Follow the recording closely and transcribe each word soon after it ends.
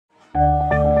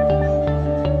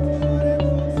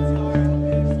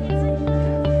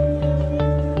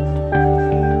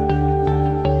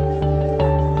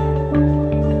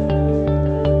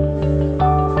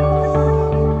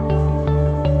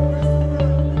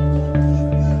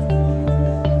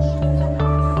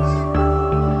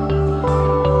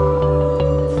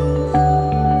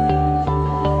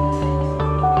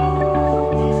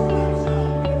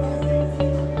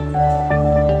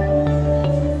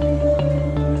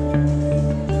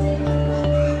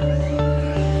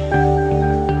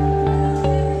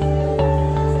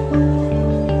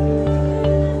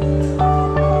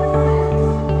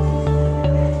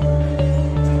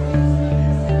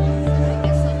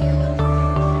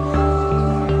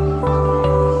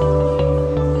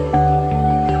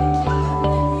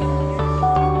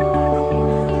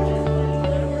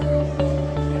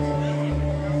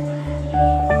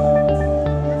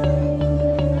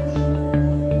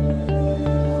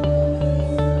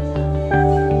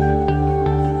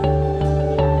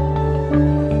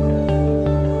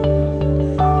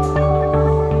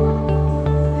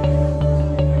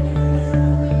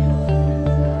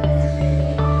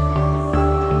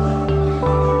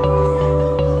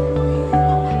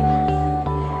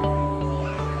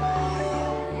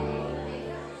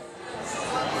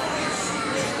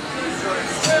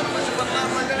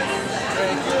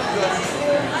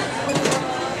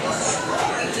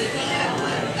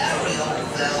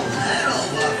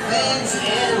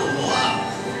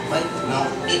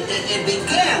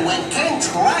with King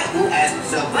Triton as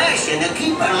Sebastian to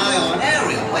keep an eye on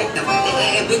Ariel. Wait,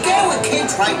 it began with King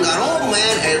Triton got old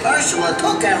man and Ursula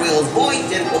took Ariel's voice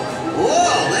and...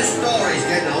 Whoa, this story's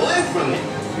getting away from me.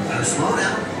 Gotta slow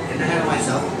down, get ahead of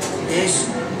myself. This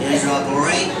is a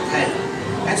great tale.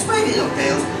 And speaking of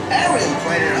tales, Ariel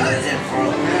traded hers in for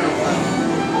a pair of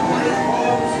white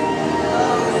balls.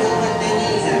 Little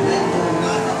thingies and then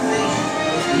got the fish.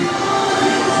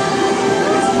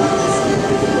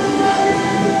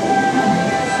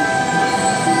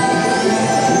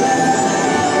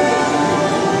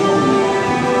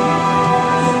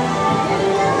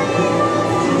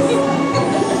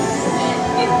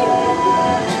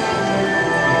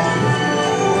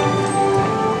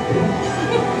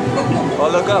 Oh,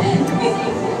 look up.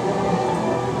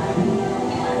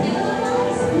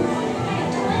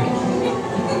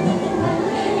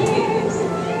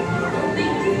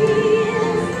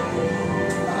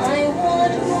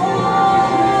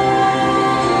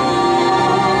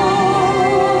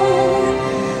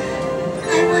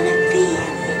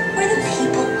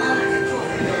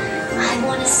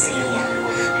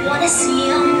 See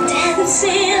them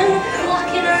dancing,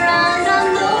 walking around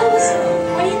on those,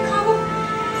 what do you call them?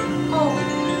 Oh,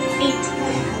 feet.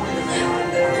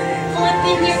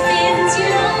 Flipping your fins, you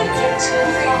don't get too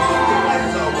far.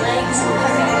 Legs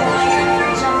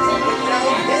everywhere, jumping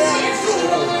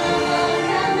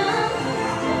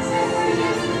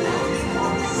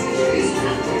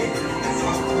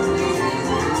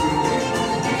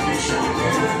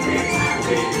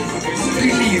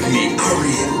Believe me,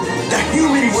 Ariel, the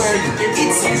human world,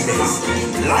 it's a mess.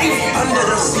 Life under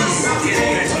the sea is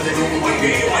better than one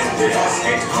day when the dogs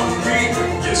get hungry.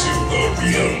 Yes, you will be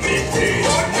a big day.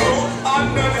 Oh no,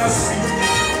 under the sea,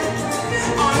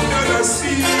 under the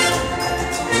sea.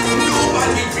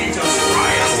 Nobody beat us,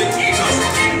 fry us, and eat us,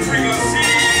 and bring us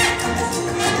sea.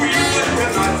 We will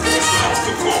not force us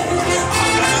to go.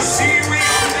 Under the sea, we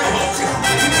on the hook.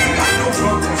 We got no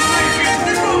problems, like it,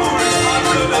 the rumors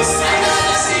under the sea.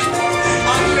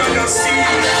 Under the sea,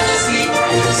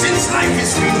 since life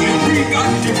is real, we got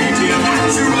to be here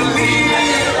naturally.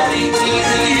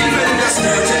 Even the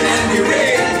sturgeon and the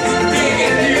rain, they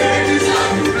get the earth is not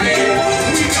to blame.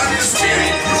 We got the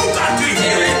spirit, you got to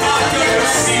hear it under the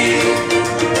sea.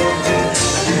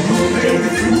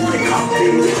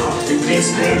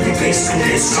 Play the bass and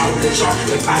they sound the chop.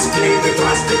 The bass play the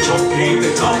glass, the chop play the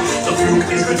top. The flute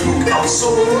is the duke of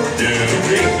soul.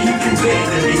 You can play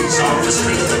the leaves of the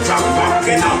string. The drum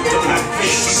rocking out the blackfish.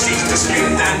 She sees the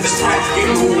string and the strap.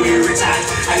 You know where it's at.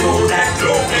 I know that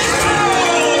glow is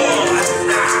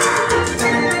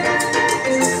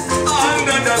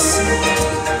under the sea,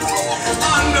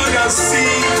 under the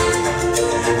sea.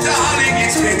 Darling,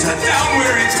 it's better down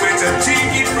where it's wetter.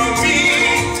 Take it from me.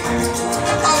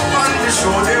 Up on the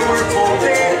shore they work all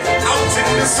day. Out in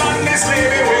the sun they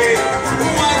slave away.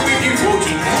 While we keep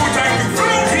walking, no time to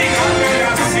floating under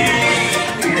the sea.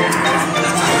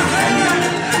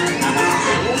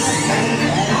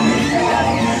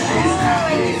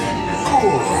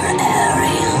 Poor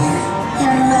Ariel,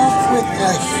 in love with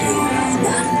the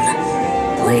human.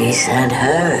 We sent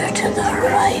her to the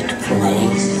right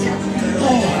place.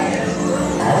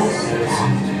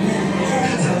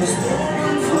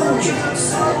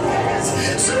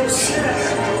 So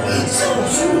sad, so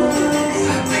true.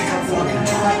 They come walking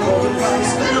to my golden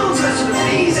rice, but don't touch the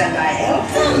bees, and I help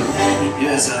them.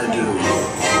 Yes, I do.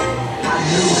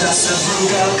 Anugas of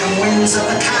welcome winds of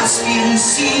the Caspian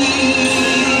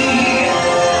Sea.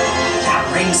 That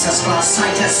brings us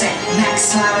glossitis,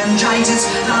 next laryngitis,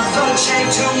 the voce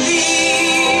to me.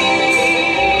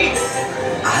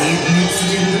 I admit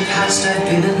that in the past I've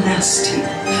been a nasty.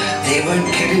 They weren't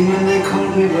kidding when they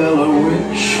called me, well, a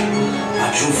witch.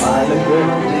 But through 5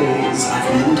 eternal days, I've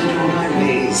mended all my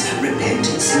ways,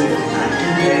 repented, seen the light,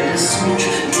 and made a switch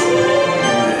towards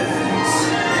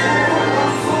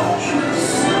fortress.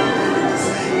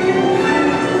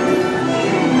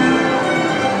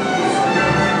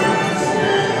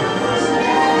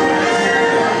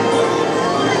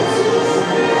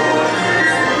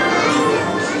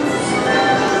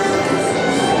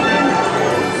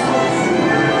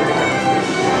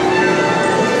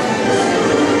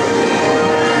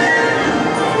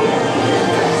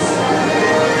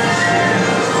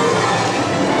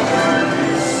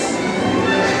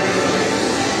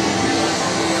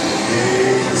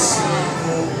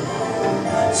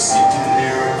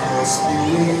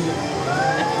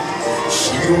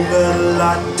 Got a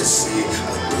lot to say,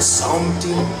 but there's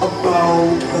something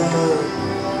about her,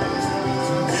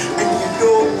 and you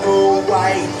don't know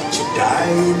why, but you're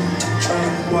dying to try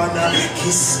and wanna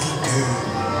kiss the girl.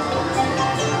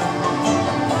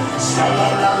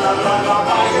 Sha-la-la-la-la-la,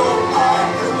 by your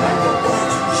heart, like a bird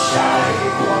to shine.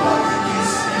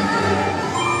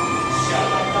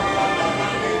 Sha-la-la-la-la-la,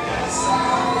 make that sound.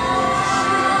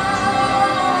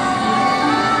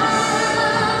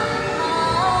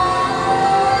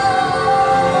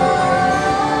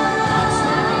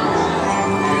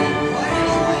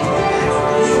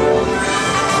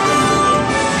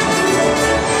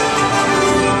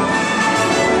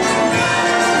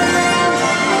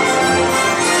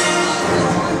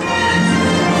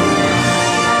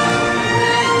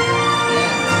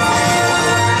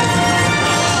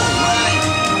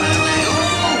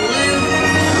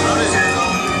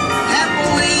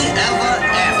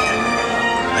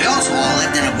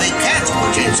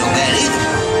 So Eddie,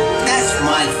 that's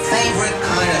my favorite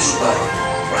kind of story,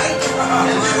 right?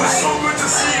 It was so good to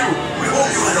see you. We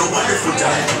hope you had a wonderful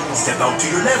time. Step out to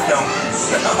your left now.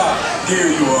 Here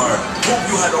you are. Hope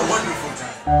you had a wonderful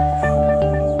time.